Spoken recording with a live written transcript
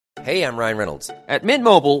Hey, I'm Ryan Reynolds. At Mint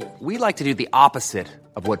Mobile, we like to do the opposite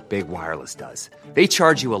of what Big Wireless does. They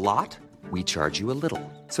charge you a lot, we charge you a little.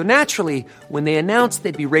 So naturally, when they announced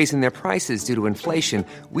they'd be raising their prices due to inflation,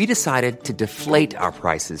 we decided to deflate our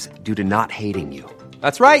prices due to not hating you.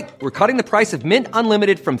 That's right. We're cutting the price of Mint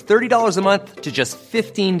Unlimited from $30 a month to just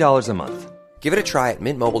 $15 a month. Give it a try at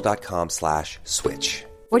mintmobile.com/switch.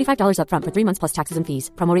 $45 up front for 3 months plus taxes and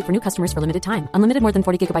fees. Promo rate for new customers for limited time. Unlimited more than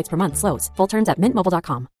 40 gigabytes per month. Slows full terms at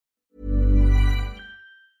mintmobile.com.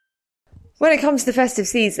 When it comes to the festive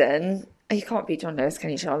season, you can't beat John Lewis, can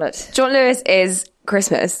you, Charlotte? John Lewis is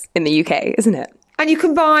Christmas in the UK, isn't it? And you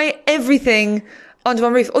can buy everything under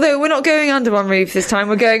one roof. Although we're not going under one roof this time,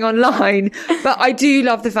 we're going online. But I do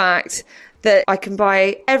love the fact that I can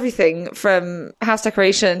buy everything from house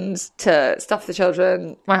decorations to stuff for the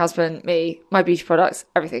children, my husband, me, my beauty products,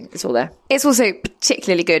 everything. It's all there. It's also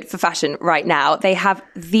particularly good for fashion right now. They have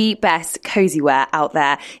the best cozy wear out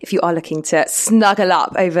there. If you are looking to snuggle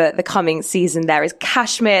up over the coming season, there is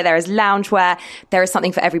cashmere, there is loungewear, there is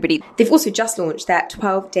something for everybody. They've also just launched their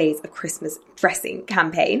 12 Days of Christmas dressing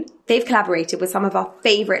campaign. They've collaborated with some of our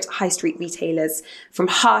favourite high street retailers, from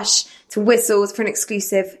Hush to Whistles, for an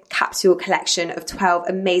exclusive capsule collection of 12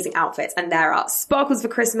 amazing outfits. And there are sparkles for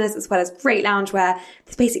Christmas as well as great loungewear.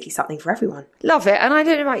 There's basically something for everyone. Love it. And I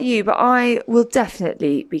don't know about you, but I will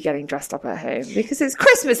definitely be getting dressed up at home because it's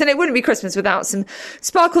Christmas, and it wouldn't be Christmas without some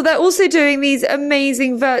sparkle. They're also doing these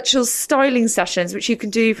amazing virtual styling sessions, which you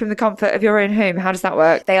can do from the comfort of your own home. How does that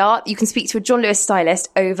work? You can speak to a John Lewis stylist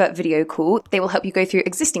over video call. They will help you go through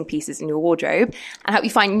existing pieces in your wardrobe and help you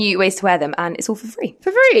find new ways to wear them. And it's all for free.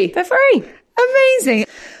 For free? For free. Amazing.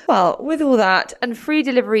 Well, with all that and free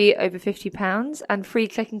delivery over £50 and free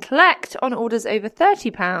click and collect on orders over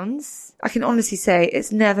 £30, I can honestly say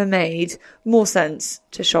it's never made more sense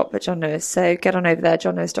to shop at John Lewis. So get on over there,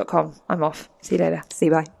 johnlewis.com. I'm off. See you later. See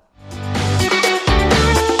you, bye.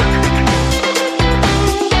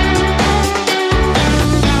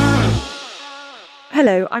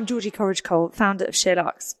 Hello, I'm Georgie Coleridge-Cole, founder of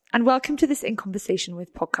SheerLuxe, and welcome to this In Conversation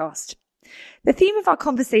With podcast. The theme of our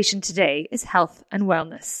conversation today is health and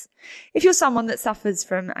wellness. If you're someone that suffers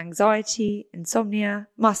from anxiety, insomnia,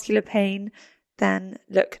 muscular pain, then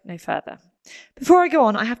look no further. Before I go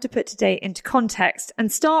on, I have to put today into context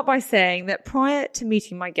and start by saying that prior to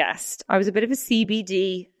meeting my guest, I was a bit of a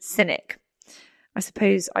CBD cynic. I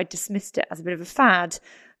suppose I dismissed it as a bit of a fad,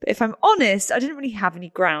 but if I'm honest, I didn't really have any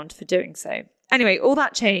ground for doing so. Anyway, all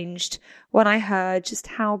that changed when I heard just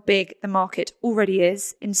how big the market already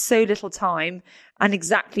is in so little time and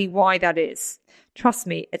exactly why that is. Trust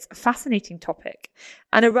me, it's a fascinating topic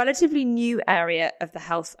and a relatively new area of the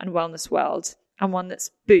health and wellness world, and one that's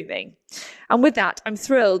booming. And with that, I'm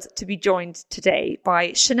thrilled to be joined today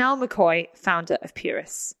by Chanel McCoy, founder of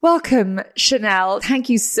Puris. Welcome, Chanel. Thank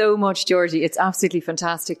you so much, Georgie. It's absolutely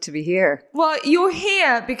fantastic to be here. Well, you're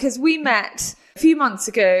here because we met a few months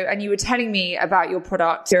ago and you were telling me about your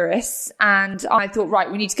product, Puris. And I thought, right,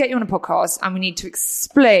 we need to get you on a podcast and we need to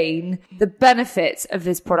explain the benefits of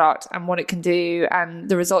this product and what it can do, and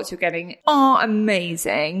the results you're getting are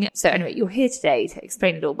amazing. So anyway, you're here today to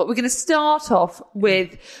explain it all. But we're going to start off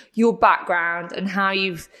with your background and how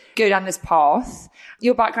you've go down this path.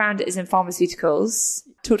 Your background is in pharmaceuticals.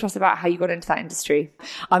 Talk to us about how you got into that industry.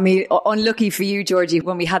 I mean, unlucky for you, Georgie,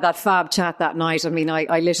 when we had that fab chat that night, I mean,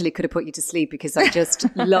 I literally could have put you to sleep because I just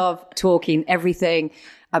love talking everything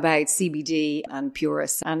about CBD and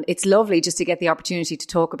Puris. And it's lovely just to get the opportunity to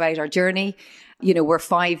talk about our journey. You know, we're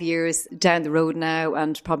 5 years down the road now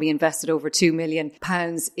and probably invested over £2 million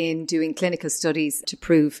in doing clinical studies to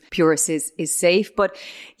prove Puris is safe. But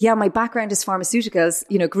yeah, my background is pharmaceuticals.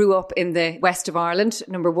 You know, grew up in the west of Ireland,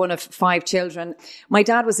 number one of 5 children. My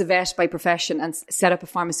dad was a vet by profession and set up a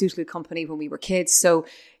pharmaceutical company when we were kids. So,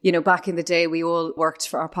 you know, back in the day, we all worked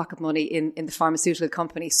for our pocket money in the pharmaceutical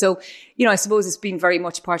company. So, you know, I suppose it's been very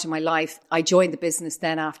much part of my life. I joined the business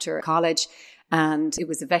then after college. And it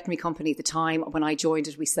was a veterinary company at the time. When I joined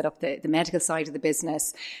it, we set up the medical side of the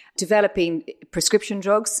business, developing prescription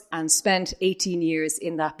drugs, and spent 18 years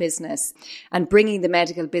in that business and bringing the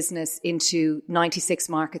medical business into 96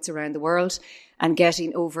 markets around the world and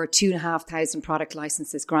getting over 2,500 product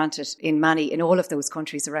licenses granted in all of those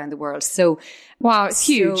countries around the world. So, wow, it's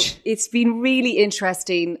huge. So it's been really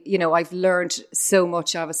interesting. You know, I've learned so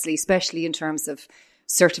much, obviously, especially in terms of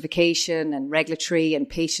certification and regulatory and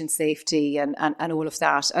patient safety and all of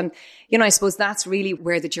that. And, you know, I suppose that's really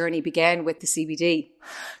where the journey began with the CBD.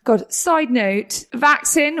 God, side note,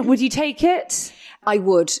 vaccine, would you take it? I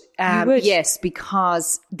would. You would? Yes,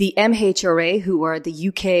 because the MHRA, who are the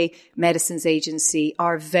UK Medicines Agency,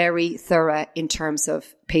 are very thorough in terms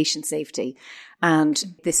of patient safety.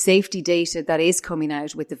 And the safety data that is coming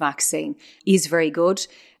out with the vaccine is very good.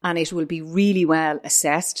 And it will be really well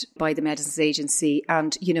assessed by the Medicines Agency.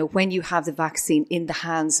 And, you know, when you have the vaccine in the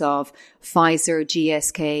hands of Pfizer,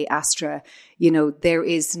 GSK, Astra, you know, there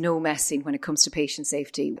is no messing when it comes to patient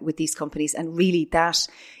safety with these companies. And really that,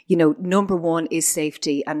 you know, number one is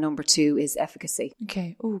safety and number two is efficacy.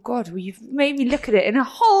 Okay. Oh, God. Well, you've made me look at it in a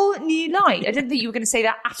whole new light. I didn't think you were going to say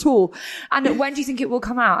that at all. And when do you think it will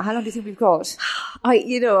come out? How long do you think we've got?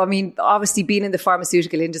 Obviously being in the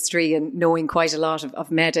pharmaceutical industry and knowing quite a lot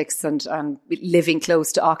of medics and living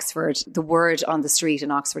close to Oxford, the word on the street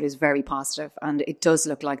in Oxford is very positive. And it does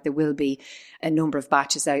look like there will be a number of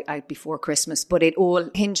batches out before Christmas. But it all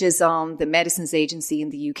hinges on the Medicines Agency in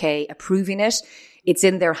the UK approving it. It's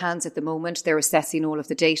in their hands at the moment. They're assessing all of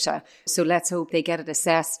the data. So let's hope they get it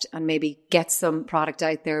assessed and maybe get some product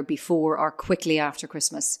out there before or quickly after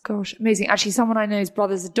Christmas. Gosh, amazing. Actually, someone I know's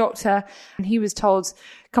brother's a doctor, and he was told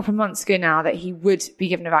a couple of months ago now that he would be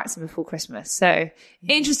given a vaccine before Christmas. So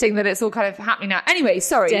interesting that it's all kind of happening now. Anyway,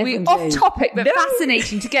 sorry, we're off topic, but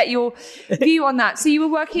fascinating to get your view on that. So you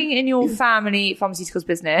were working in your family pharmaceuticals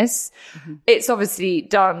business. Mm-hmm. It's obviously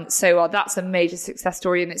done so well. That's a major success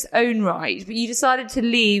story in its own right. But you decided to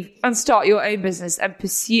leave and start your own business and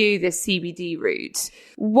pursue this CBD route.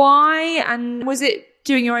 Why? And was it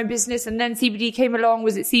doing your own business and then CBD came along?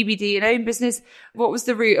 Was it CBD and own business? What was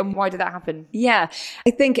the route and why did that happen? Yeah,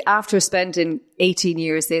 I think after spending 18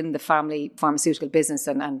 years in the family pharmaceutical business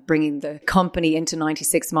and bringing the company into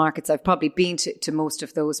 96 markets, I've probably been to most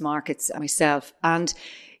of those markets myself. And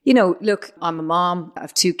you know, look, I'm a mom. I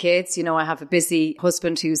have 2 kids. You know, I have a busy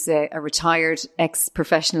husband who's a retired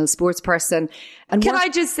ex-professional sports person. And can I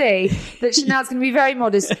just say that Chanel's going to be very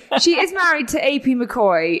modest. She is married to AP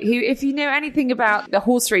McCoy, who, if you know anything about the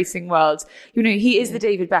horse racing world, you know, he is the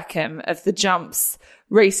David Beckham of the jumps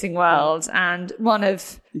racing world and one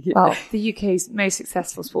of the UK's most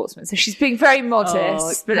successful sportsmen. So she's being very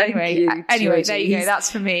modest. But anyway, there you go. That's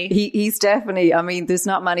for me. He's definitely, I mean, there's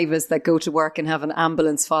not many of us that go to work and have an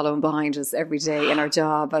ambulance following behind us every day in our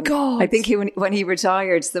job. And God. I think when he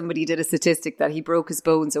retired, somebody did a statistic that he broke his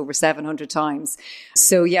bones over 700 times.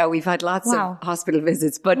 So yeah, we've had lots of hospital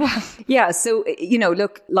visits. But yeah, so, you know,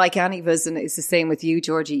 look, like any of us, and it's the same with you,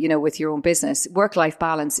 Georgie, you know, with your own business, work-life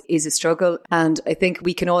balance is a struggle. And I think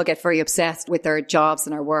we can all get very obsessed with our jobs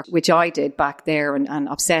and our work, which I did back there and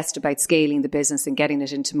obsessed about scaling the business and getting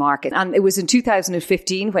it into market. And it was in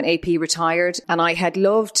 2015 when AP retired, and I had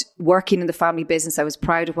loved working in the family business. I was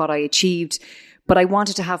proud of what I achieved, but I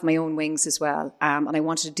wanted to have my own wings as well. And I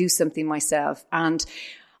wanted to do something myself. And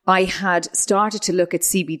I had started to look at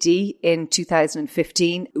CBD in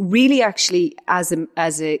 2015, really actually as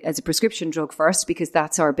a prescription drug first, because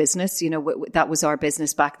that's our business. You know, that was our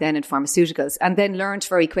business back then in pharmaceuticals, and then learned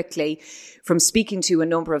very quickly from speaking to a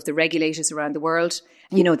number of the regulators around the world,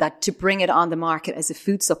 you know, that to bring it on the market as a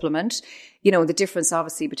food supplement, you know, the difference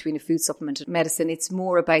obviously between a food supplement and medicine, it's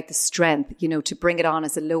more about the strength, you know, to bring it on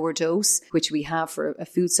as a lower dose, which we have for a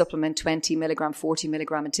food supplement, 20 milligram, 40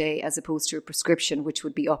 milligram a day, as opposed to a prescription, which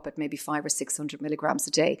would be up at maybe 500 or 600 milligrams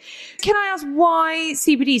a day. Can I ask why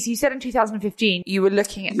CBD? So you said in 2015 you were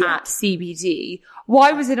looking at CBD.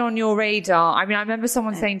 Why was it on your radar? I mean, I remember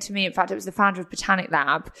someone saying to me, in fact, it was the founder of Botanic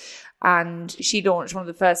Lab, and she launched one of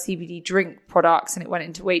the first CBD drink products and it went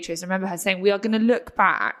into Waitrose. I remember her saying, we are going to look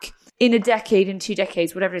back in a decade, in 2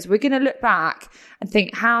 decades, whatever it is, we're going to look back and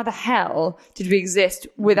think, how the hell did we exist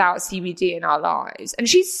without CBD in our lives? And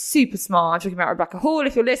she's super smart. I'm talking about Rebecca Hall,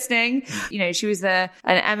 if you're listening. You know, she was an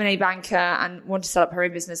M&A banker and wanted to set up her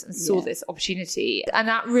own business and saw this opportunity. And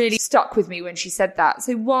that really stuck with me when she said that.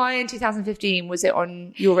 So why in 2015 was it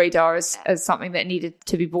on your radar as something that needed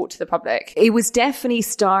to be brought to the public? It was definitely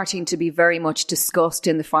starting to be very much discussed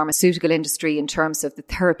in the pharmaceutical industry in terms of the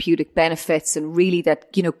therapeutic benefits and really that,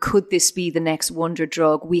 you know, could this be the next wonder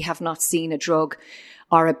drug? We have not seen a drug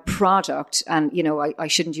or a product, and, you know, I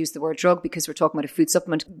shouldn't use the word drug because we're talking about a food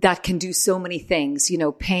supplement that can do so many things, you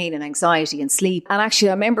know, pain and anxiety and sleep. And actually,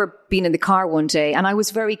 I remember being in the car one day and I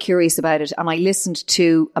was very curious about it. And I listened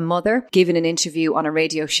to a mother giving an interview on a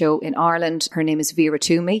radio show in Ireland. Her name is Vera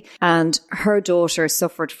Toomey, and her daughter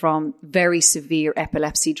suffered from very severe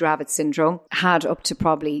epilepsy, Dravet syndrome, had up to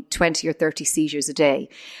probably 20 or 30 seizures a day.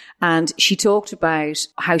 And she talked about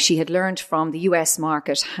how she had learned from the US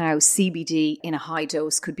market how CBD in a high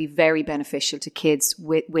dose could be very beneficial to kids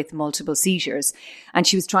with multiple seizures. And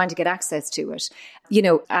she was trying to get access to it, you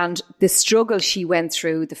know, and the struggle she went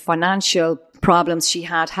through, the financial problems she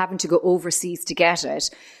had, having to go overseas to get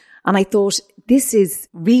it. And I thought, this is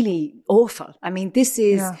really awful. I mean,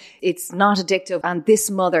 it's not addictive, and this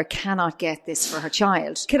mother cannot get this for her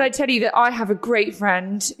child. Can I tell you that I have a great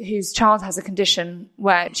friend whose child has a condition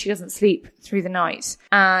where she doesn't sleep through the night,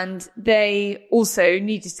 and they also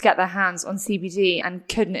needed to get their hands on CBD and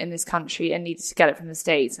couldn't in this country and needed to get it from the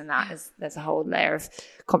States. And there's a whole layer of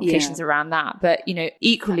complications around that. But,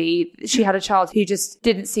 equally, she had a child who just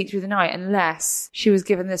didn't sleep through the night unless she was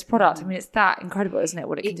given this product. I mean, it's that incredible, isn't it,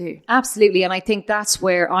 what it can do? Absolutely. And I think that's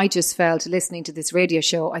where I just felt, listening to this radio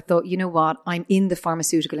show, I thought, you know what, I'm in the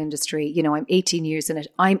pharmaceutical industry, I'm 18 years in it.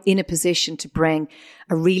 I'm in a position to bring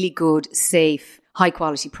a really good, safe, high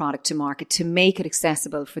quality product to market, to make it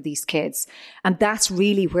accessible for these kids. And that's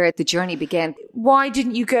really where the journey began. Why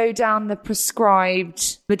didn't you go down the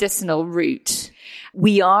prescribed medicinal route?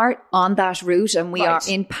 We are on that route, and we are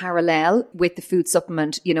in parallel with the food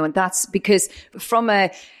supplement, and that's because from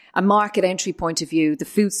a market entry point of view, the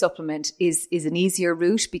food supplement is an easier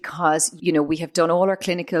route because, we have done all our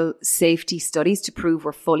clinical safety studies to prove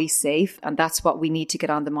we're fully safe. And that's what we need to get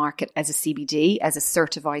on the market as a CBD, as a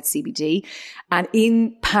certified CBD. And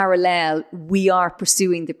in parallel, we are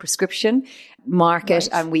pursuing the prescription market,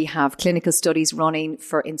 and we have clinical studies running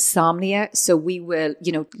for insomnia. So we will,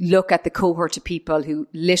 look at the cohort of people who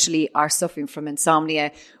literally are suffering from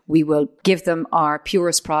insomnia. We will give them our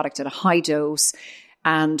Puris product at a high dose.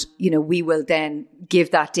 And, we will then give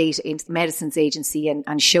that data into the Medicines Agency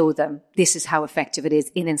and show them this is how effective it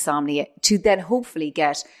is in insomnia, to then hopefully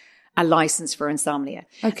get a license for insomnia.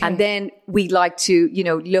 Okay. And then we'd like to,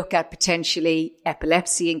 look at potentially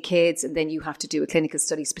epilepsy in kids. And then you have to do a clinical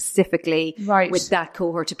study specifically with that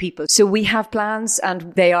cohort of people. So we have plans,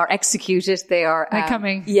 and they are executed. They're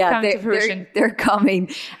coming. Yeah, to fruition. They're coming,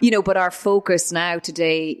 but our focus now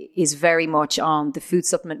today is very much on the food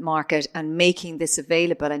supplement market and making this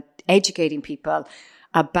available and educating people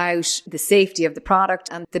about the safety of the product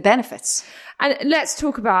and the benefits. And let's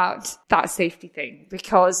talk about that safety thing,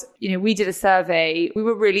 because, we did a survey. We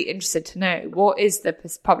were really interested to know, what is the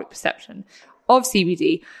public perception of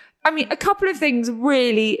CBD? I mean, a couple of things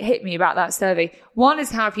really hit me about that survey. One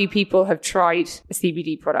is how few people have tried a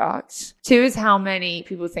CBD product. 2 is how many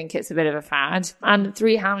people think it's a bit of a fad. And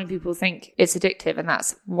 3, how many people think it's addictive. And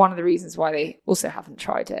that's one of the reasons why they also haven't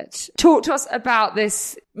tried it. Talk to us about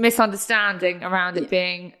this misunderstanding around it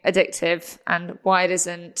being addictive and why it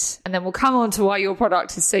isn't. And then we'll come on to why your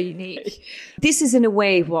product is so unique. This is in a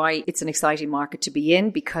way why it's an exciting market to be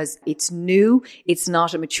in, because it's new. It's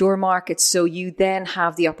not a mature market. So you then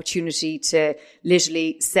have the opportunity to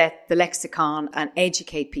literally set the lexicon and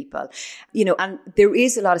educate people, and there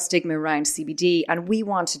is a lot of stigma around CBD, and we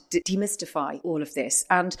want to demystify all of this.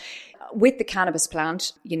 And with the cannabis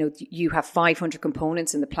plant, you have 500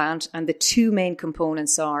 components in the plant, and the 2 main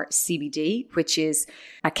components are CBD, which is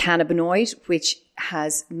a cannabinoid, which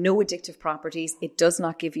has no addictive properties. It does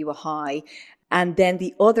not give you a high. And then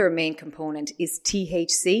the other main component is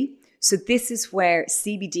THC. So this is where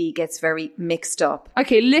CBD gets very mixed up.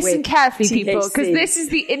 Okay, listen carefully, people, because this is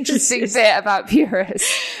the interesting bit about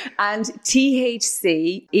Puris. And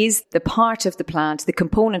THC is the part of the plant, the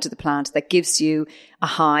component of the plant that gives you a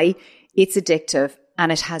high. It's addictive,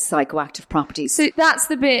 and it has psychoactive properties. So that's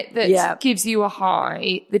the bit that gives you a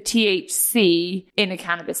high, the THC in a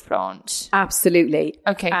cannabis plant. Absolutely.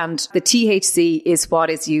 Okay. And the THC is what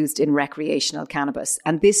is used in recreational cannabis.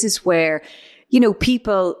 And this is where,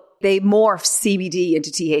 people, they morph CBD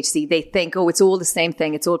into THC. They think, it's all the same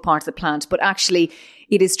thing. It's all part of the plant. But actually,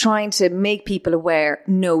 it is trying to make people aware,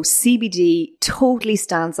 no, CBD totally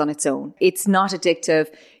stands on its own. It's not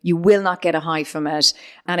addictive. You will not get a high from it.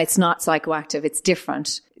 And it's not psychoactive. It's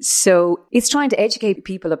different. So it's trying to educate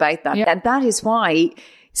people about that. Yeah. And that is why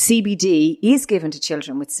CBD is given to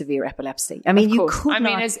children with severe epilepsy. I mean, you could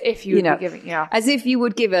not, as if you would be giving, as if you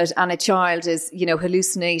would give it, and a child is,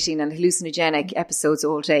 hallucinating and hallucinogenic episodes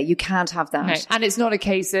all day. You can't have that. No. And it's not a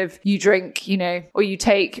case of you drink, or you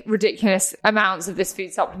take ridiculous amounts of this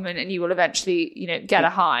food supplement and you will eventually, get a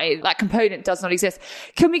high. That component does not exist.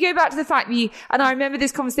 Can we go back to the fact that and I remember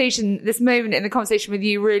this moment in the conversation with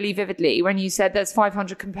you really vividly when you said there's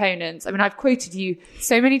 500 components. I mean, I've quoted you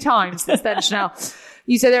so many times since then, Chanel.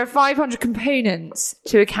 You said there are 500 components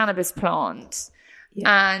to a cannabis plant,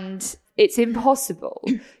 and it's impossible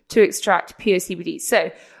to extract pure CBD.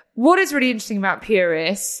 So what is really interesting about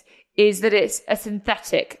Puris is that it's a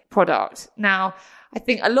synthetic product. Now, I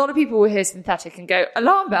think a lot of people will hear synthetic and go,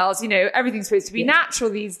 alarm bells, everything's supposed to be natural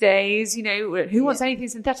these days, who wants anything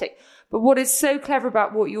synthetic? But what is so clever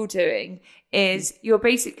about what you're doing is you're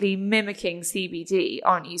basically mimicking CBD,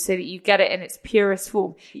 aren't you? So that you get it in its purest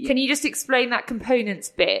form. Yeah. Can you just explain that components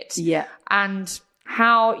bit? Yeah. And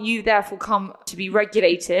how you therefore come to be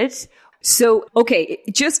regulated. So, okay,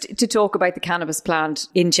 just to talk about the cannabis plant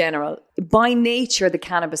in general, by nature, the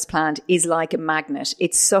cannabis plant is like a magnet.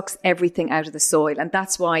 It sucks everything out of the soil. And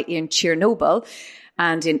that's why in Chernobyl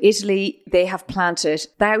and in Italy, they have planted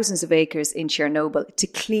thousands of acres in Chernobyl to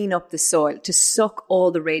clean up the soil, to suck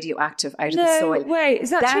all the radioactive out of the soil. No way, is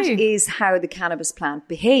that true? That is how the cannabis plant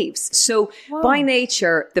behaves. So by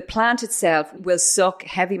nature, the plant itself will suck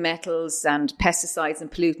heavy metals and pesticides and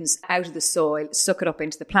pollutants out of the soil, suck it up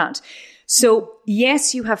into the plant. So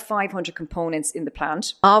yes, you have 500 components in the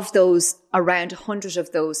plant. Of those, around 100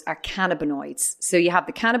 of those are cannabinoids. So you have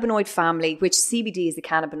the cannabinoid family, which CBD is a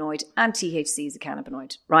cannabinoid and THC is a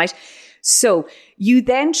cannabinoid, right? So you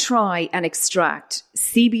then try and extract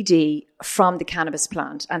CBD from the cannabis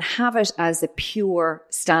plant and have it as a pure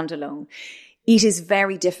standalone. It is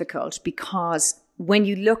very difficult because when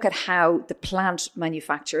you look at how the plant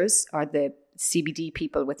manufacturers or the CBD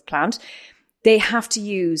people with plant, they have to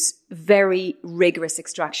use very rigorous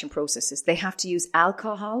extraction processes. They have to use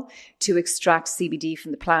alcohol to extract CBD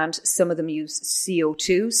from the plant. Some of them use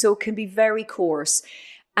CO2, so it can be very coarse.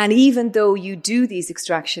 And even though you do these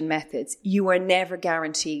extraction methods, you are never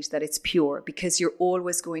guaranteed that it's pure because you're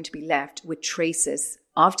always going to be left with traces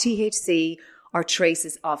of THC or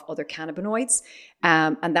traces of other cannabinoids.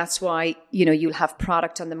 And that's why, you'll have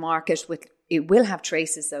product on the market it will have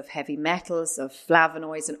traces of heavy metals, of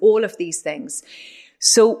flavonoids, and all of these things.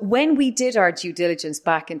 So when we did our due diligence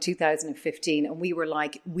back in 2015, and we were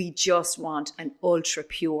like, we just want an ultra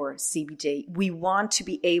pure CBD. We want to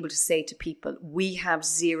be able to say to people, we have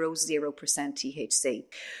 0% THC.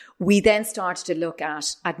 We then started to look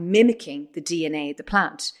at mimicking the DNA of the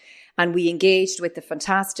plant. And we engaged with the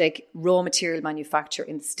fantastic raw material manufacturer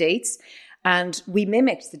in the States. And we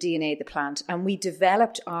mimicked the DNA of the plant and we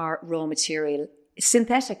developed our raw material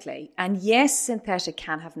synthetically. And yes, synthetic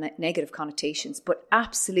can have negative connotations, but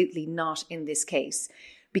absolutely not in this case.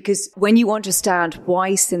 Because when you understand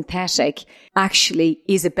why synthetic actually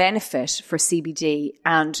is a benefit for CBD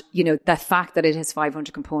and, the fact that it has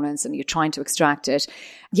 500 components and you're trying to extract it.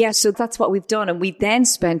 Yeah, so that's what we've done. And we then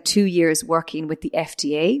spent 2 years working with the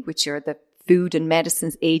FDA, which are the Food and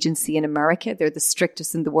Medicines Agency in America. They're the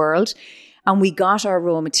strictest in the world. And we got our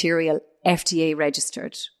raw material FDA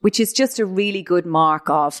registered, which is just a really good mark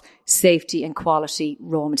of safety and quality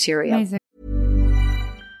raw material. Amazing.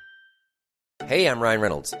 Hey, I'm Ryan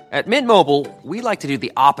Reynolds. At Mint Mobile, we like to do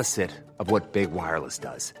the opposite of what Big Wireless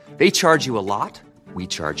does. They charge you a lot, we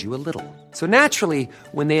charge you a little. So naturally,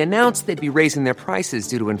 when they announced they'd be raising their prices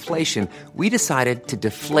due to inflation, we decided to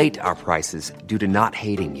deflate our prices due to not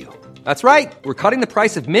hating you. That's right. We're cutting the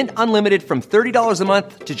price of Mint Unlimited from $30 a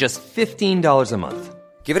month to just $15 a month.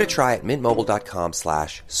 Give it a try at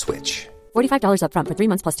mintmobile.com/switch. $45 up front for 3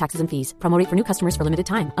 months plus taxes and fees. Promo rate for new customers for limited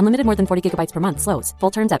time. Unlimited more than 40 gigabytes per month. Slows full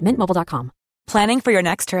terms at mintmobile.com. Planning for your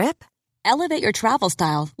next trip? Elevate your travel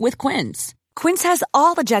style with Quince. Quince has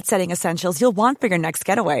all the jet-setting essentials you'll want for your next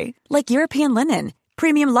getaway, like European linen,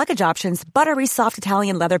 premium luggage options, buttery soft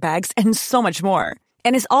Italian leather bags, and so much more.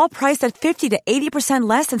 And is all priced at 50 to 80%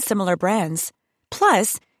 less than similar brands.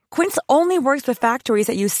 Plus, Quince only works with factories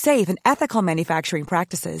that use safe and ethical manufacturing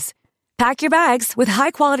practices. Pack your bags with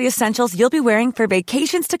high-quality essentials you'll be wearing for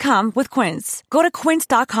vacations to come with Quince. Go to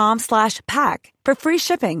quince.com/pack for free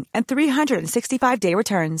shipping and 365-day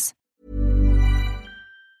returns.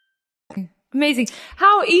 Amazing.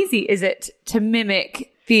 How easy is it to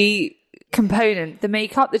mimic the component, the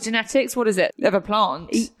makeup, the genetics? What is it of a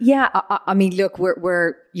plant? Yeah, I mean, look,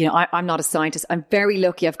 we're I'm not a scientist. I'm very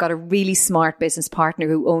lucky. I've got a really smart business partner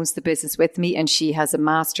who owns the business with me, and she has a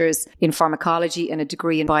master's in pharmacology and a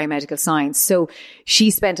degree in biomedical science. So she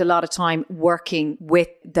spent a lot of time working with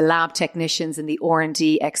the lab technicians and the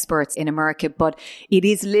R&D experts in America, but it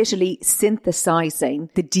is literally synthesizing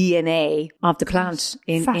the DNA of the plant.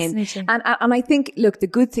 Fascinating. And I think, look, the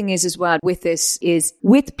good thing is as well with this is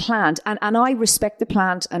with plant, and I respect the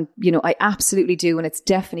plant, and, I absolutely do, and it's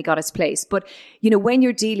definitely got its place. But, when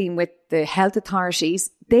you're dealing with the health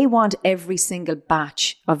authorities, they want every single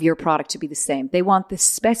batch of your product to be the same. They want the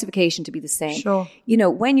specification to be the same. Sure.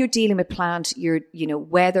 When you're dealing with plant, you're,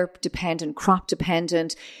 weather dependent, crop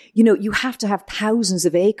dependent. You have to have thousands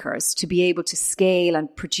of acres to be able to scale and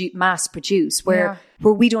mass produce where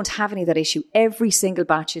we don't have any of that issue. Every single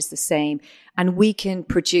batch is the same, and we can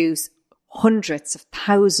produce hundreds of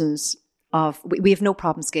thousands we have no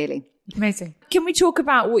problem scaling. Amazing. Can we talk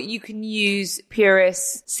about what you can use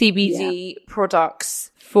Puris CBD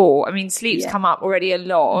products for? I mean, sleep's come up already a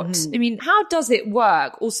lot. I mean, how does it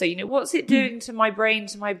work? Also, what's it doing to my brain,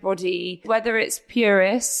 to my body, whether it's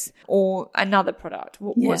Puris or another product?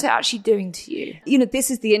 What's it actually doing to you?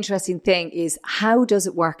 This is the interesting thing, is how does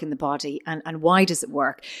it work in the body and why does it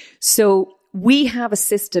work? So we have a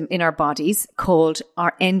system in our bodies called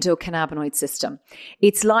our endocannabinoid system.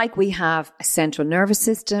 It's like we have a central nervous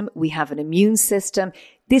system, we have an immune system.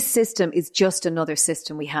 This system is just another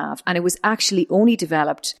system we have. And it was actually only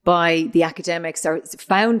developed by the academics, or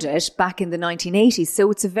founded back in the 1980s.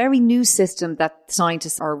 So it's a very new system that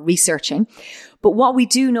scientists are researching. But what we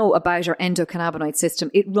do know about our endocannabinoid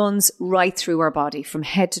system, it runs right through our body from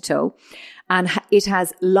head to toe. And it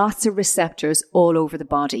has lots of receptors all over the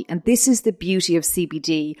body. And this is the beauty of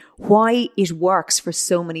CBD, why it works for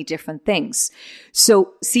so many different things.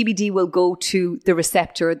 So CBD will go to the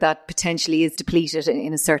receptor that potentially is depleted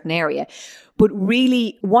in a certain area. But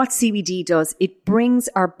really what CBD does, it brings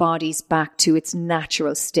our bodies back to its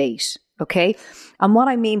natural state. Okay. And what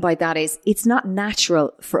I mean by that is it's not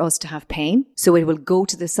natural for us to have pain. So it will go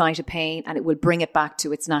to the site of pain and it will bring it back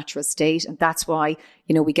to its natural state. And that's why,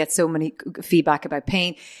 we get so many feedback about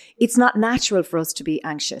pain. It's not natural for us to be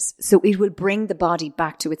anxious. So it will bring the body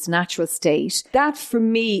back to its natural state. That for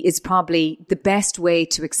me is probably the best way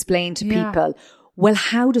to explain to people, well,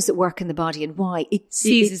 how does it work in the body and why? It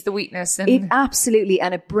seizes the weakness. It absolutely,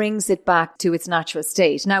 and it brings it back to its natural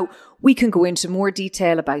state. Now, we can go into more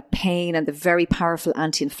detail about pain and the very powerful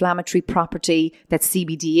anti-inflammatory property that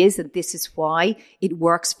CBD is. And this is why it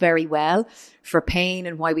works very well for pain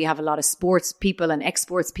and why we have a lot of sports people and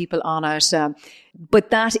ex-sports people on it. But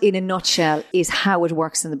that in a nutshell is how it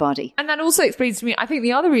works in the body. And that also explains to me, I think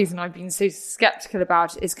the other reason I've been so skeptical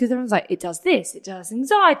about it is because everyone's like, it does this, it does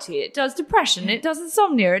anxiety, it does depression, it does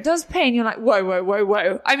insomnia, it does pain. You're like,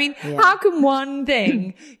 whoa. I mean, how can one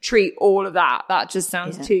thing treat all of that? That just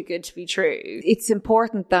sounds too good to be true. It's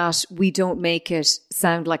important that we don't make it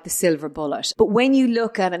sound like the silver bullet. But when you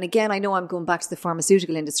look at, and again, I know I'm going back to the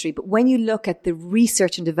pharmaceutical industry, but when you look at the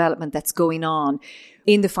research and development that's going on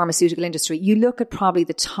in the pharmaceutical industry, you look at probably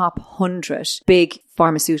the top 100 big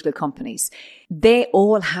pharmaceutical companies. They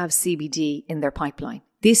all have CBD in their pipeline.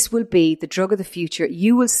 This will be the drug of the future.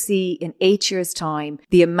 You will see in 8 years' time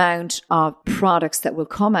the amount of products that will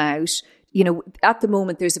come out. At the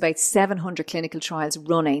moment, there's about 700 clinical trials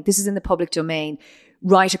running. This is in the public domain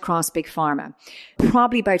right across big pharma.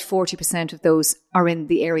 Probably about 40% of those are in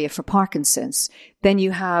the area for Parkinson's. Then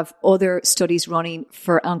you have other studies running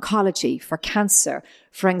for oncology, for cancer,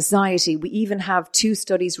 for anxiety. We even have 2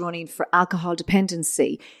 studies running for alcohol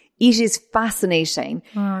dependency. It is fascinating.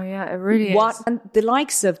 Oh, yeah, it really is. And the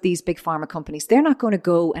likes of these big pharma companies, they're not going to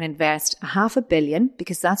go and invest $500 million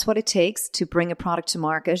because that's what it takes to bring a product to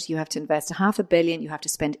market. You have to invest $500 million. You have to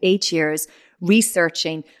spend 8 years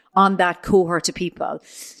researching on that cohort of people.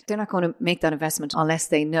 They're not going to make that investment unless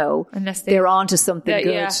they know they're onto something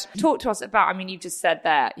good. Yeah. Talk to us about, you've just said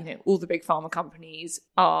that, all the big pharma companies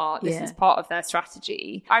this is part of their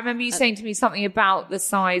strategy. I remember you saying to me something about the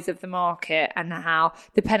size of the market and how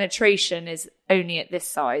the penetration is only at this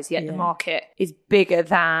size, yet the market is bigger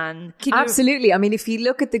than... Absolutely. If you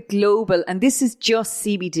look at the global, and this is just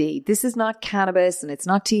CBD, this is not cannabis and it's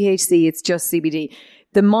not THC, it's just CBD.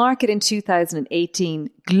 The market in 2018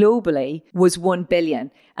 globally was 1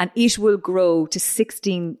 billion and it will grow to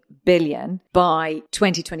 16 billion by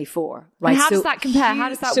 2024. Right? And how does that compare? How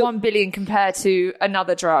does that 1 billion compare to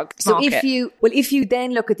another drug market? If you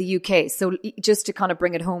then look at the UK, so just to kind of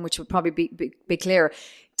bring it home, which would probably be clearer,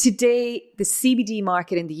 today the CBD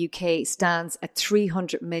market in the UK stands at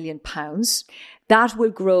 £300 million. That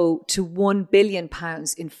will grow to £1 billion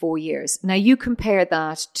in 4 years. Now you compare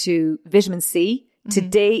that to vitamin C.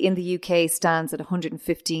 Today in the UK stands at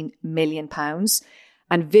 £115 million.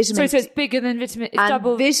 And vitamin so it's bigger than vitamin, it's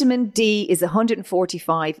double. Vitamin D is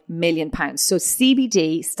 £145 million. So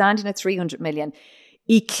CBD, standing at 300 million,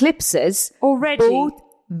 eclipses already both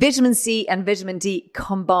vitamin C and vitamin D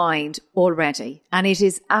combined already. And it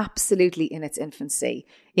is absolutely in its infancy.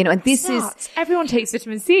 And this is... Everyone takes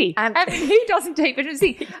vitamin C. And who doesn't take vitamin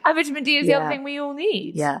C? And vitamin D is the other thing we all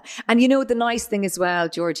need. Yeah. And the nice thing as well,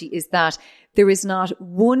 Georgie, is that there is not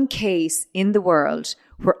one case in the world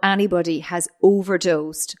where anybody has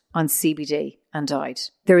overdosed on CBD and died.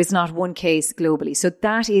 There is not one case globally. So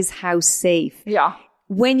that is how safe. Yeah.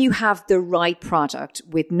 When you have the right product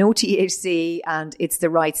with no THC and it's the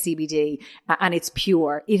right CBD and it's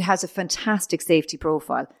pure, it has a fantastic safety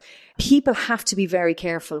profile. People have to be very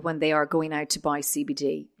careful when they are going out to buy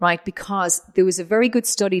CBD, right? Because there was a very good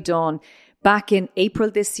study done back in April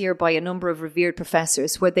this year by a number of revered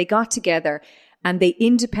professors, where they got together and they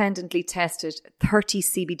independently tested 30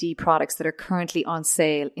 CBD products that are currently on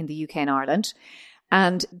sale in the UK and Ireland.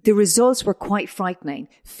 And the results were quite frightening.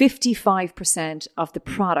 55% of the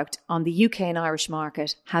product on the UK and Irish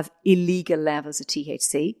market have illegal levels of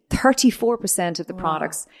THC. 34% of the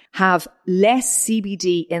products have less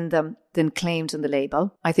CBD in them than claimed on the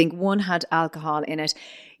label. I think one had alcohol in it.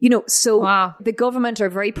 So the government are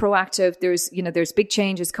very proactive. There's big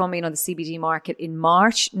changes coming on the CBD market in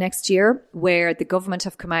March next year, where the government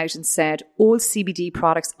have come out and said all CBD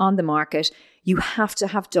products on the market, you have to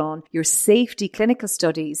have done your safety clinical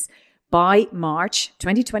studies by March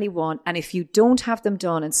 2021. And if you don't have them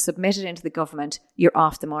done and submitted into the government, you're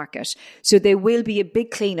off the market. So there will be a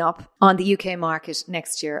big cleanup on the UK market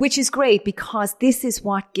next year, which is great because this is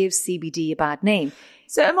what gives CBD a bad name.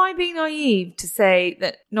 So am I being naive to say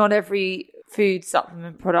that not every food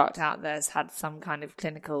supplement product out there has had some kind of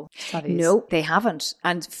clinical studies? No, they haven't.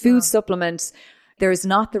 And food supplements, there is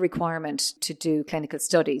not the requirement to do clinical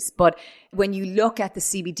studies. But when you look at the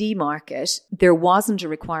CBD market, there wasn't a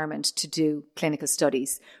requirement to do clinical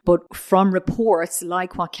studies. But from reports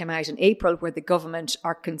like what came out in April, where the government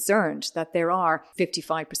are concerned that there are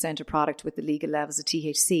 55% of product with the legal levels of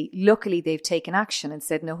THC, luckily they've taken action and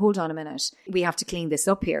said, no, hold on a minute. We have to clean this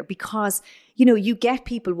up here because you get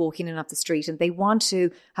people walking in off the street and they want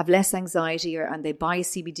to have less anxiety and they buy a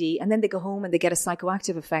CBD and then they go home and they get a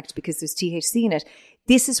psychoactive effect because there's THC in it.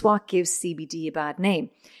 This is what gives CBD a bad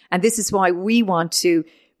name. And this is why we want to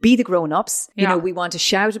be the grown-ups. We want to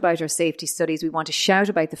shout about our safety studies. We want to shout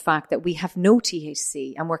about the fact that we have no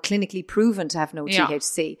THC and we're clinically proven to have no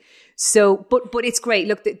THC. So, but it's great.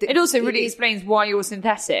 Look, it also really explains why you're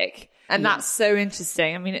synthetic. And that's so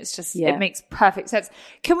interesting. I mean, it's just, it makes perfect sense.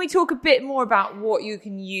 Can we talk a bit more about what you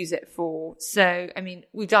can use it for? So, I mean,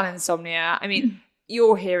 we've done insomnia. I mean,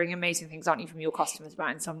 you're hearing amazing things, aren't you, from your customers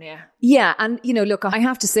about insomnia? Yeah. And, look, I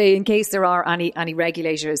have to say, in case there are any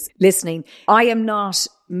regulators listening, I am not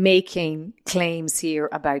making claims here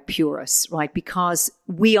about Puris, right? Because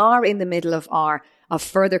we are in the middle of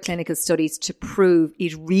further clinical studies to prove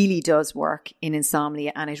it really does work in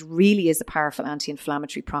insomnia and it really is a powerful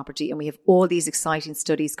anti-inflammatory property. And we have all these exciting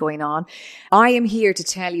studies going on. I am here to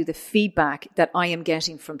tell you the feedback that I am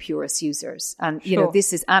getting from Puris users. And,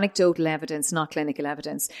 this is anecdotal evidence, not clinical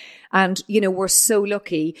evidence. And, we're so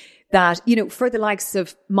lucky that, for the likes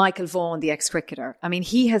of Michael Vaughan, the ex-cricketer, I mean,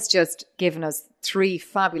 he has just given us 3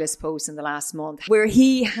 fabulous posts in the last month where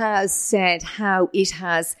he has said how it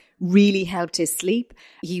has really helped his sleep.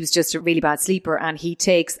 He was just a really bad sleeper and he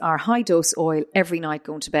takes our high dose oil every night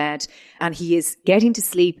going to bed and he is getting to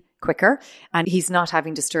sleep quicker and he's not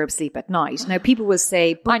having disturbed sleep at night. Now people will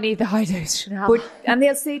say, I need the high dose, Chanel. And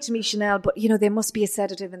they'll say to me, Chanel, but there must be a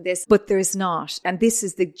sedative in this, but there's not. And this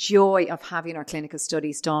is the joy of having our clinical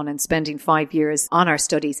studies done and spending 5 years on our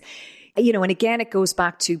studies. And again, it goes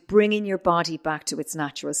back to bringing your body back to its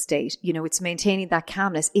natural state. It's maintaining that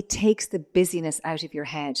calmness. It takes the busyness out of your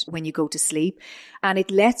head when you go to sleep and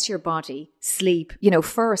it lets your body sleep,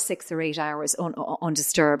 for 6 or 8 hours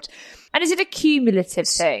undisturbed. And is it a cumulative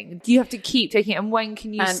thing? Do you have to keep taking it? And when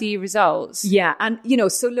can you see results? Yeah. And,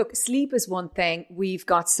 so look, sleep is one thing. We've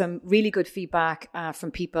got some really good feedback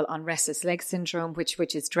from people on restless leg syndrome, which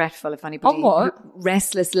is dreadful if anybody... On what?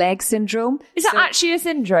 Restless leg syndrome. Is that actually a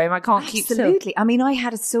syndrome? I can't keep still. Absolutely. I mean, I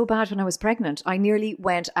had it so bad when I was pregnant. I nearly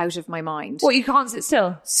went out of my mind. What, you can't sit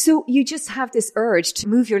still? So you just have this urge to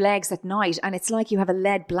move your legs at night and it's like you have a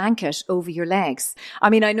lead blanket over your legs. I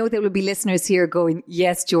mean, I know there will be listeners here going,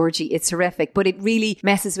 yes, Georgie, it's horrific, but it really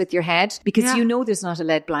messes with your head because there's not a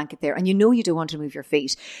lead blanket there and you don't want to move your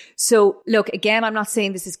feet. So look, again, I'm not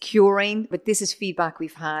saying this is curing, but this is feedback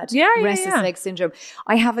we've had. Restless leg syndrome.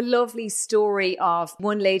 I have a lovely story of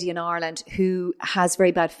one lady in Ireland who has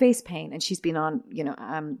very bad face pain and she's been on,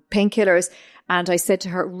 painkillers. And I said to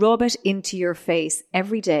her, rub it into your face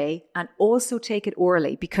every day and also take it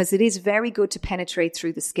orally because it is very good to penetrate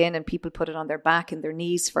through the skin and people put it on their back and their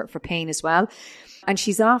knees for pain as well. And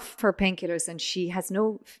she's off her painkillers and she has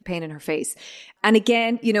no pain in her face. And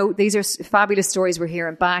again, these are fabulous stories we're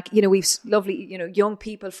hearing back. We've lovely, young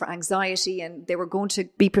people for anxiety and they were going to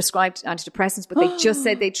be prescribed antidepressants, but they just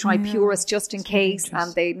said they'd try Puris just in case.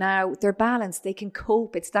 And they're balanced. They can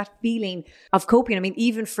cope. It's that feeling of coping. I mean,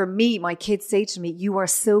 even for me, my kids say to me, you are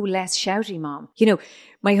so less shouty, Mom.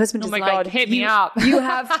 My husband Oh is my like, God, hit me up.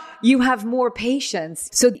 you have more patience.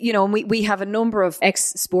 So, you know, we have a number of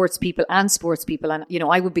ex-sports people and sports people. And, you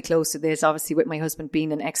know, I would be close to this, obviously, with my husband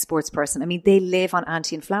being an ex-sports person. I mean, they live on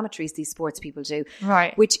anti-inflammatories, these sports people do.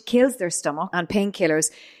 Right. Which kills their stomach, and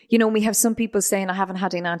painkillers. You know, we have some people saying, I haven't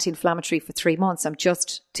had an anti-inflammatory for 3 months. I'm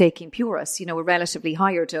just taking Purus, you know, a relatively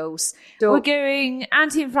higher dose. So We're going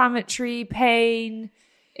anti-inflammatory, pain,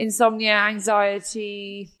 insomnia,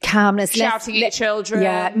 anxiety, calmness, shouting at children.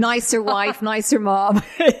 Yeah, nicer wife, nicer mom.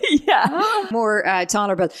 Yeah, more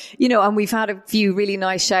tolerable. You know, and we've had a few really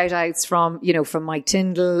nice shout outs from, you know, from Mike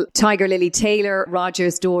Tyndall, Tiger Lily Taylor,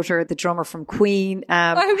 Roger's daughter, the drummer from Queen.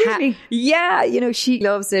 Oh, really? Yeah, you know, she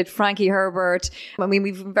loves it. Frankie Herbert. I mean,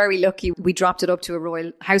 we've been very lucky. We dropped it up to a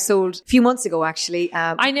royal household a few months ago, actually.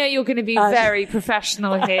 I know you're going to be very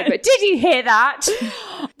professional here, but did you hear that?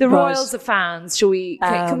 The royals are fans. Shall we?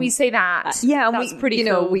 Can we say that? Yeah, and that's pretty you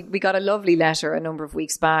cool. know, we got a lovely letter a number of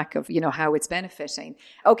weeks back of, you know, how it's benefiting.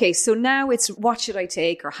 Okay, so now it's what should I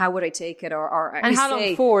take, or how would I take it, or and how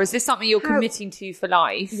long for? Is this something you're committing to for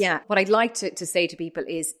life? Yeah, what I'd like to say to people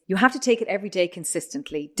is you have to take it every day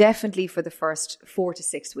consistently, definitely for the first 4 to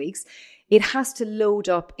 6 weeks. It has to load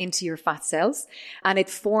up into your fat cells, and it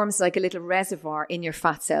forms like a little reservoir in your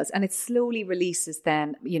fat cells, and it slowly releases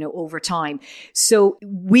then, you know, over time. So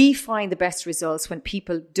we find the best results when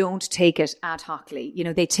people don't take it ad hocly. You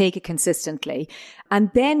know, they take it consistently. And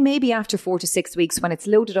then maybe after 4 to 6 weeks, when it's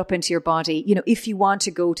loaded up into your body, you know, if you want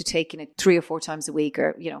to go to taking it 3 or 4 times a week,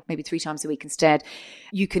 or, you know, maybe 3 times a week instead,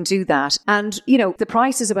 you can do that. And, you know, the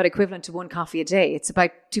price is about equivalent to 1 coffee a day. It's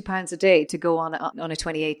about £2 a day to go on a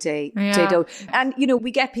 28-day dose. And, you know,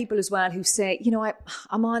 we get people as well who say, you know,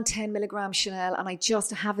 I'm on 10 milligram Chanel and I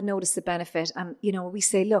just haven't noticed the benefit. And, you know, we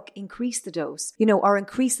say, look, increase the dose, you know, or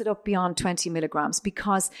increase it up beyond 20 milligrams,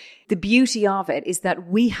 because the beauty of it is that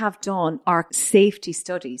we have done our safety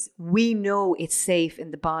studies. We know it's safe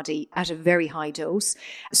in the body at a very high dose.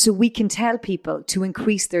 So we can tell people to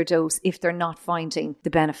increase their dose if they're not finding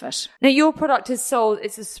the benefit. Now, your product is sold,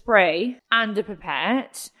 it's a spray and a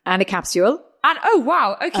pipette. And a capsule. And oh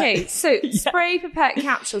wow, okay, so spray, pipette,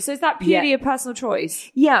 capsule. So is that purely a personal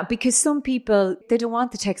choice? Yeah, because some people, they don't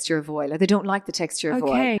want the texture of oil, or they don't like the texture of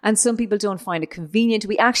oil. And some people don't find it convenient.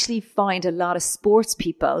 We actually find a lot of sports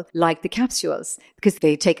people like the capsules because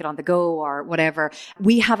they take it on the go or whatever.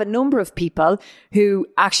 We have a number of people who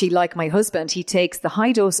actually, like my husband, he takes the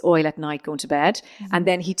high dose oil at night going to bed, and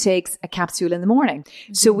then he takes a capsule in the morning.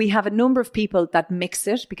 So we have a number of people that mix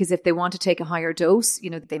it, because if they want to take a higher dose,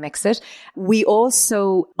 you know, they mix it. We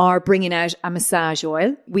also are bringing out a massage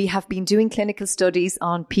oil. We have been doing clinical studies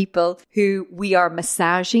on people who we are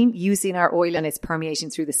massaging using our oil, and it's permeating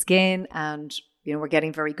through the skin, and you know, we're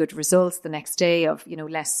getting very good results the next day of, you know,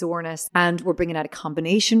 less soreness. And we're bringing out a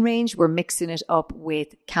combination range. We're mixing it up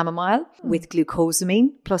with chamomile, with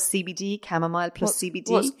glucosamine plus CBD, chamomile plus CBD.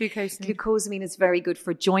 What's glucosamine? Glucosamine is very good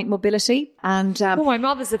for joint mobility. And my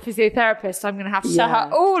mother's a physiotherapist. I'm going to have to tell her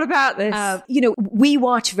all about this. you know, we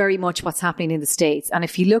watch very much what's happening in the States. And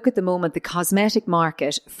if you look at the moment, the cosmetic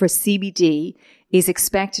market for CBD is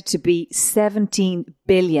expected to be 17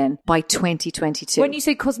 billion by 2022. When you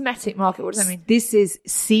say cosmetic market, what does that mean? This is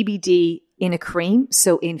CBD in a cream,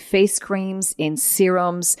 so in face creams, in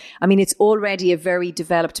serums. I mean, it's already a very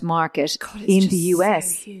developed market in the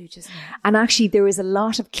US. So huge, isn't it? And actually, there is a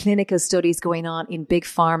lot of clinical studies going on in big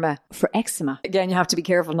pharma for eczema. Again, you have to be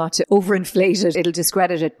careful not to overinflate it. It'll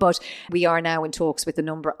discredit it. But we are now in talks with a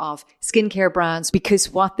number of skincare brands,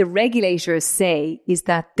 because what the regulators say is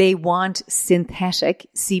that they want synthetic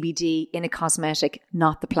CBD in a cosmetic,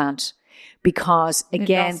 not the plant. Because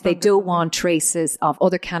again, they don't want traces of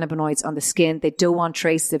other cannabinoids on the skin. They don't want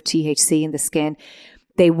traces of THC in the skin.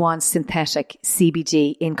 They want synthetic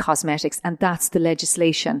CBD in cosmetics, and that's the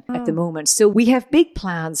legislation at the moment. So we have big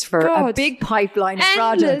plans for a big pipeline of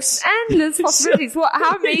products. Endless possibilities.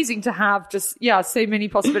 How amazing to have just, so many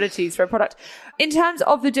possibilities for a product. In terms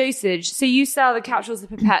of the dosage, so you sell the capsules, the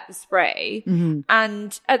pipette, the spray,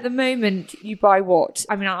 and at the moment you buy what?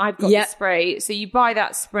 I mean, I've got the spray. So you buy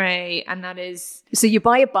that spray, and that is... So you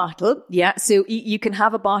buy a bottle, so you can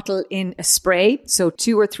have a bottle in a spray, so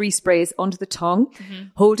 2 or 3 sprays under the tongue.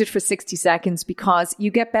 Hold it for 60 seconds, because you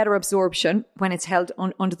get better absorption when it's held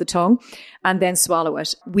under the tongue, and then swallow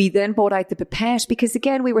it. We then bought out the pipette, because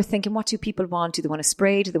again, we were thinking, what do people want? Do they want a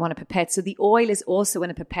spray? Do they want a pipette? So the oil is also in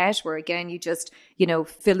a pipette, where again, you just,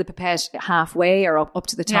 fill the pipette halfway or up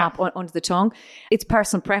to the top under the tongue. It's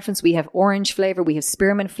personal preference. We have orange flavor, we have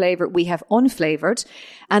spearmint flavor, we have unflavored.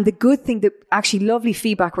 And the good thing, that actually lovely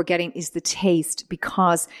feedback we're getting, is the taste,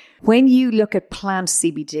 because when you look at plant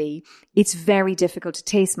CBD, it's very difficult to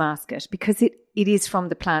taste mask it, because it is from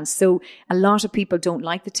the plant. So a lot of people don't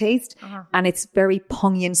like the taste and it's very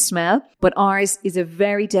pungent smell, but ours is a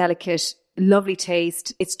very delicate, lovely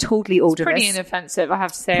taste. It's totally odorless. Pretty inoffensive, I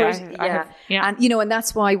have to say. And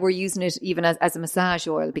that's why we're using it even as a massage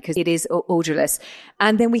oil, because it is odorless.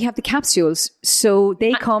 And then we have the capsules. So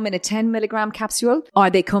they come in a 10 milligram capsule, or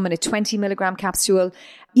they come in a 20 milligram capsule.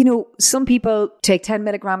 You know, some people take 10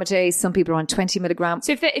 milligram a day. Some people are on 20 milligram.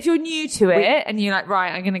 So if you're new to it and you're like, right,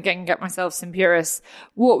 I'm going to get myself some Puris,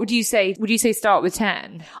 what would you say? Would you say start with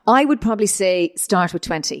 10? I would probably say start with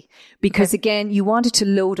 20, because again, you want it to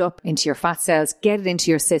load up into your fat cells, get it into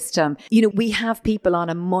your system. You know, we have people on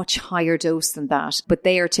a much higher dose than that, but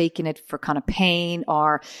they are taking it for kind of pain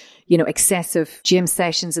or, you know, excessive gym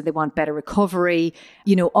sessions and they want better recovery,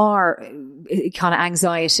 you know, or kind of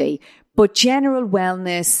anxiety. But general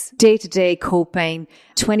wellness, day-to-day coping,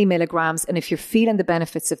 20 milligrams. And if you're feeling the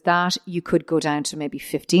benefits of that, you could go down to maybe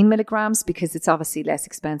 15 milligrams, because it's obviously less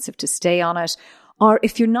expensive to stay on it. Or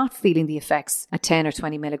if you're not feeling the effects at 10 or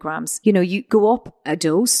 20 milligrams, you know, you go up a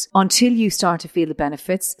dose until you start to feel the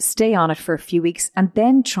benefits, stay on it for a few weeks, and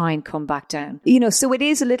then try and come back down. You know, so it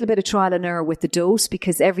is a little bit of trial and error with the dose,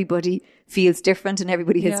 because everybody feels different and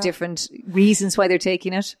everybody has different reasons why they're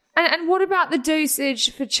taking it. And what about the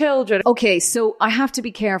dosage for children? Okay, so I have to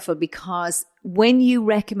be careful, because when you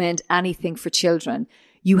recommend anything for children,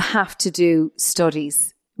 you have to do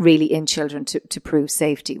studies really in children to prove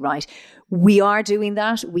safety, right? We are doing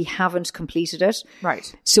that. We haven't completed it.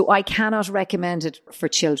 Right. So I cannot recommend it for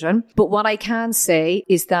children. But what I can say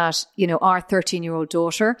is that, you know, our 13-year-old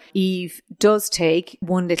daughter, Eve, does take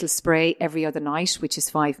one little spray every other night, which is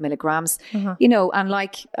 5 milligrams. You know, and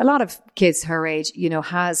like a lot of kids her age, you know,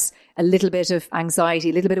 has a little bit of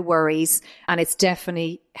anxiety, a little bit of worries, and it's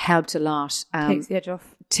definitely helped a lot. Takes the edge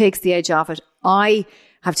off. Takes the edge off it. I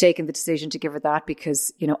have taken the decision to give her that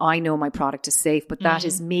because, you know, I know my product is safe, but that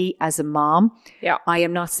is me as a mom. Yeah. I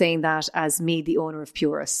am not saying that as me, the owner of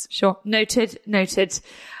Puris. Sure. Noted.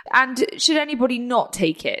 And should anybody not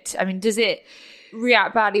take it? I mean, does it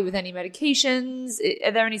react badly with any medications?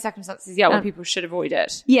 Are there any circumstances where people should avoid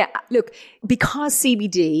it? Yeah, look, because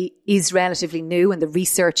CBD is relatively new and the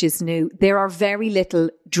research is new, there are very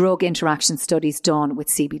little drug interaction studies done with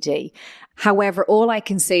CBD. However, all I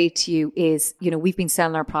can say to you is, you know, we've been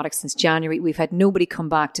selling our products since January. We've had nobody come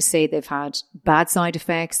back to say they've had bad side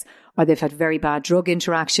effects or they've had very bad drug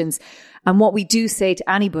interactions. And what we do say to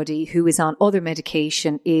anybody who is on other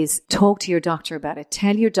medication is talk to your doctor about it.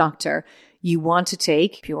 Tell your doctor you want to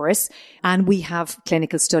take Puris, and we have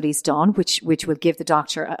clinical studies done, which will give the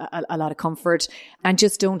doctor a lot of comfort, and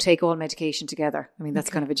just don't take all medication together. I mean, that's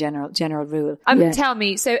kind of a general rule. Tell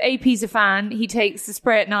me, so AP's a fan, he takes the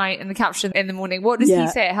spray at night and the capsule in the morning. What does he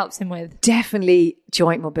say it helps him with? Definitely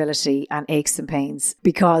joint mobility and aches and pains,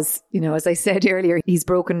 because, you know, as I said earlier, he's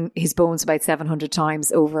broken his bones about 700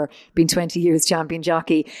 times over being 20 years champion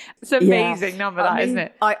jockey. It's an amazing number, isn't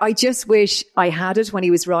it? I just wish I had it when he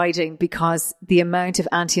was riding, because the amount of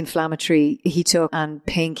anti-inflammatory he took and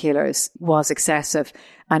painkillers was excessive.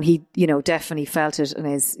 And he, you know, definitely felt it, and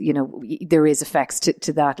is, you know, there is effects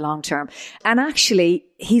to that long term. And actually,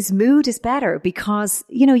 his mood is better because,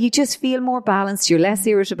 you know, you just feel more balanced. You're less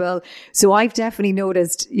irritable. So I've definitely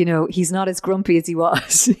noticed, you know, he's not as grumpy as he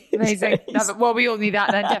was. Amazing. Well, we all need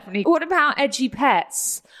that then, definitely. What about edgy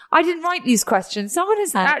pets? I didn't write these questions. Someone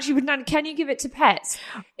has actually written down, can you give it to pets?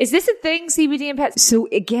 Is this a thing, CBD and pets? So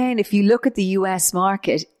again, if you look at the US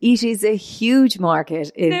market, it is a huge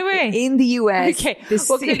market in the US. Okay.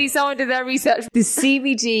 Well, clearly someone did their research. The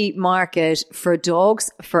CBD market for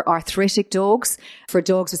dogs, for arthritic dogs, for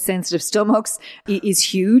dogs with sensitive stomachs is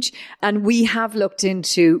huge. And we have looked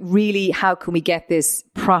into really how can we get this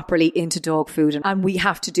properly into dog food. And we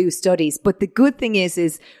have to do studies. But the good thing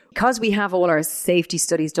is because we have all our safety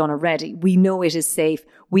studies done already, we know it is safe.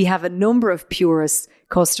 We have a number of Puris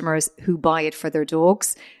customers who buy it for their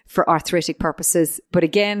dogs for arthritic purposes. But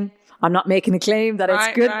again, I'm not making a claim that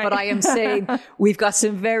it's good, but I am saying we've got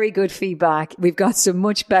some very good feedback. We've got some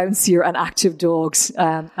much bouncier and active dogs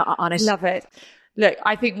on it. Love it. Look,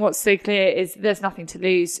 I think what's so clear is there's nothing to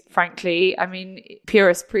lose, frankly. I mean,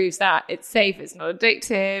 Puris proves that it's safe, it's not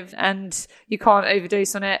addictive, and you can't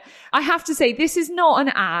overdose on it. I have to say, this is not an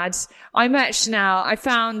ad. I met Chanel. I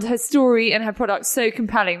found her story and her product so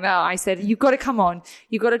compelling that I said, you've got to come on.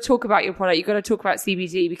 You've got to talk about your product. You've got to talk about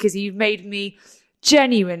CBD, because you've made me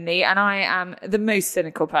genuinely, and I am the most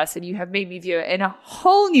cynical person, you have made me view it in a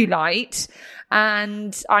whole new light.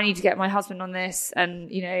 And I need to get my husband on this, and,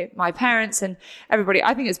 you know, my parents and everybody.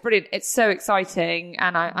 I think it's brilliant. It's so exciting.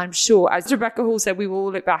 And I'm sure, as Rebecca Hall said, we will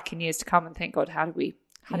all look back in years to come and think, God, how did we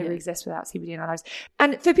How do we exist without CBD in our lives?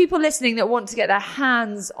 And for people listening that want to get their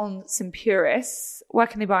hands on some Puris, where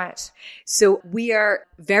can they buy it? So we are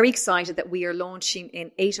very excited that we are launching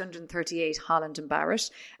in 838 Holland and Barrett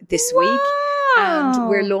this week. And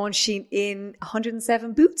we're launching in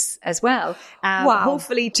 107 Boots as well.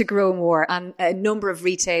 Hopefully to grow more, and a number of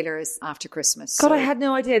retailers after Christmas. God, I had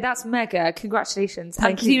no idea. That's mega. Congratulations.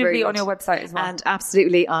 Thank and presumably you on your website as well. And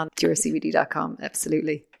absolutely on puricbd.com.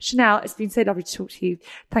 Absolutely. Chanel, it's been so lovely to talk to you.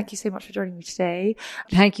 Thank you so much for joining me today.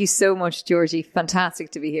 Thank you so much, Georgie.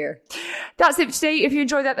 Fantastic to be here. That's it for today. If you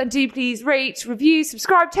enjoyed that, then do please rate, review,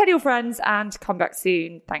 subscribe, tell your friends, and come back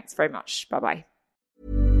soon. Thanks very much. Bye-bye.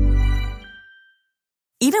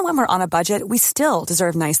 Even when we're on a budget, we still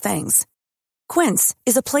deserve nice things. Quince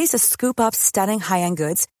is a place to scoop up stunning high-end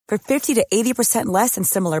goods for 50 to 80% less than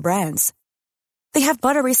similar brands. They have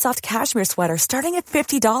buttery soft cashmere sweaters starting at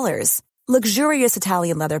 $50, luxurious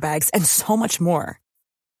Italian leather bags, and so much more.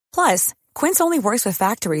 Plus, Quince only works with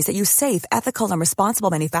factories that use safe, ethical, and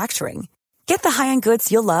responsible manufacturing. Get the high-end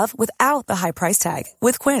goods you'll love without the high price tag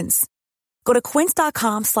with Quince. Go to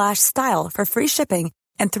quince.com/style for free shipping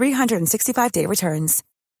and 365-day returns.